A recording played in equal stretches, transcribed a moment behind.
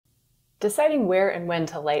Deciding where and when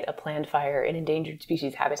to light a planned fire in endangered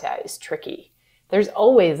species habitat is tricky. There's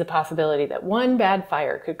always a possibility that one bad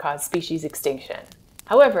fire could cause species extinction.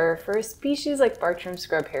 However, for a species like Bartram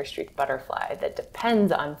scrub hairstreak butterfly that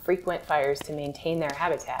depends on frequent fires to maintain their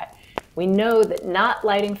habitat, we know that not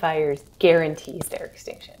lighting fires guarantees their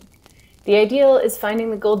extinction. The ideal is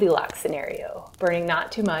finding the Goldilocks scenario, burning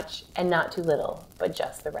not too much and not too little, but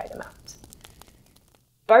just the right amount.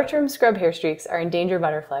 Bartram scrub hairstreaks are endangered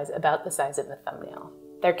butterflies about the size of a thumbnail.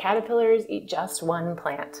 Their caterpillars eat just one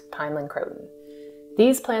plant, pineland croton.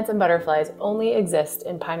 These plants and butterflies only exist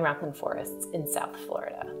in pine rockland forests in South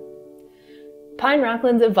Florida. Pine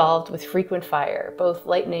rocklands evolved with frequent fire, both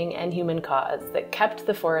lightning and human cause, that kept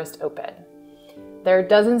the forest open. There are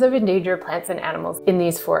dozens of endangered plants and animals in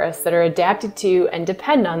these forests that are adapted to and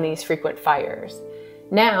depend on these frequent fires.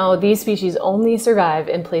 Now, these species only survive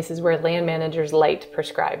in places where land managers light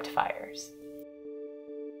prescribed fires.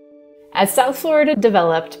 As South Florida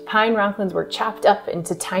developed, pine rocklands were chopped up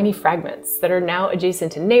into tiny fragments that are now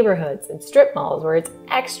adjacent to neighborhoods and strip malls where it's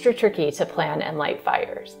extra tricky to plan and light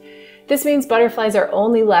fires. This means butterflies are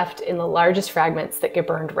only left in the largest fragments that get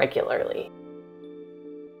burned regularly.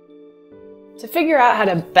 To figure out how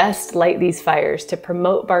to best light these fires to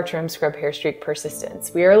promote Bartram scrub hairstreak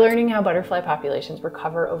persistence, we are learning how butterfly populations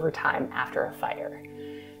recover over time after a fire.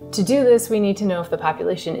 To do this, we need to know if the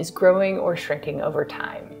population is growing or shrinking over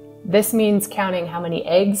time. This means counting how many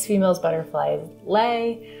eggs female butterflies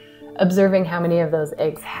lay, observing how many of those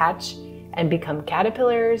eggs hatch and become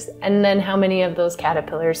caterpillars, and then how many of those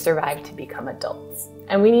caterpillars survive to become adults.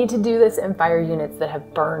 And we need to do this in fire units that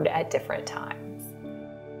have burned at different times.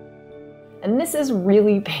 And this is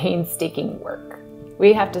really painstaking work.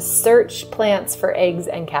 We have to search plants for eggs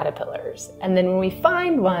and caterpillars. And then when we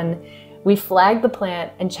find one, we flag the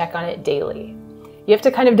plant and check on it daily. You have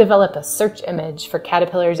to kind of develop a search image for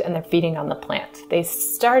caterpillars and their feeding on the plant. They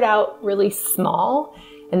start out really small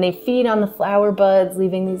and they feed on the flower buds,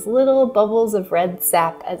 leaving these little bubbles of red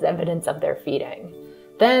sap as evidence of their feeding.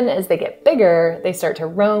 Then, as they get bigger, they start to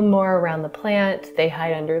roam more around the plant, they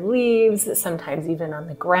hide under leaves, sometimes even on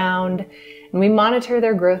the ground, and we monitor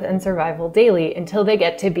their growth and survival daily until they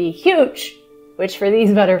get to be huge, which for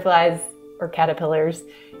these butterflies, or caterpillars,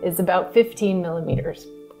 is about 15 millimeters,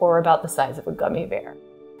 or about the size of a gummy bear.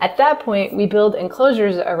 At that point, we build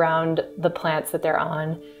enclosures around the plants that they're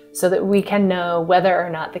on so that we can know whether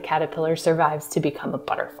or not the caterpillar survives to become a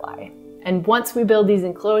butterfly. And once we build these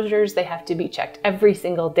enclosures, they have to be checked every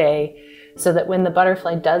single day so that when the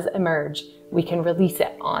butterfly does emerge, we can release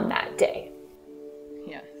it on that day.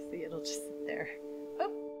 Yeah, see, it'll just sit there.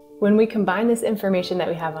 Oh. When we combine this information that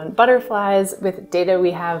we have on butterflies with data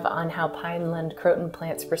we have on how pineland croton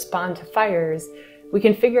plants respond to fires, we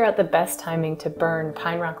can figure out the best timing to burn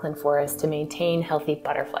pine rockland forests to maintain healthy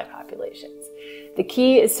butterfly populations. The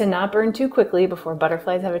key is to not burn too quickly before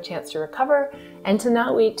butterflies have a chance to recover, and to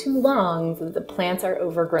not wait too long so that the plants are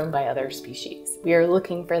overgrown by other species. We are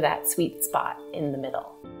looking for that sweet spot in the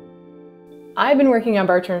middle. I've been working on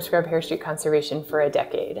Bartram scrub hairstreak conservation for a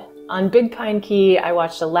decade. On Big Pine Key, I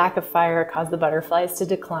watched a lack of fire cause the butterflies to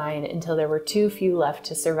decline until there were too few left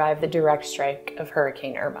to survive the direct strike of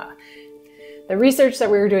Hurricane Irma. The research that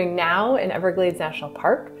we're doing now in Everglades National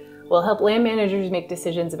Park will help land managers make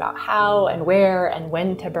decisions about how and where and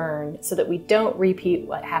when to burn so that we don't repeat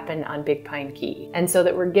what happened on Big Pine Key, and so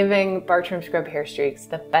that we're giving Bartram scrub hairstreaks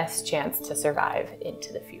the best chance to survive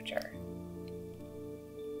into the future.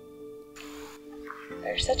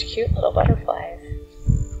 They're such cute little butterflies.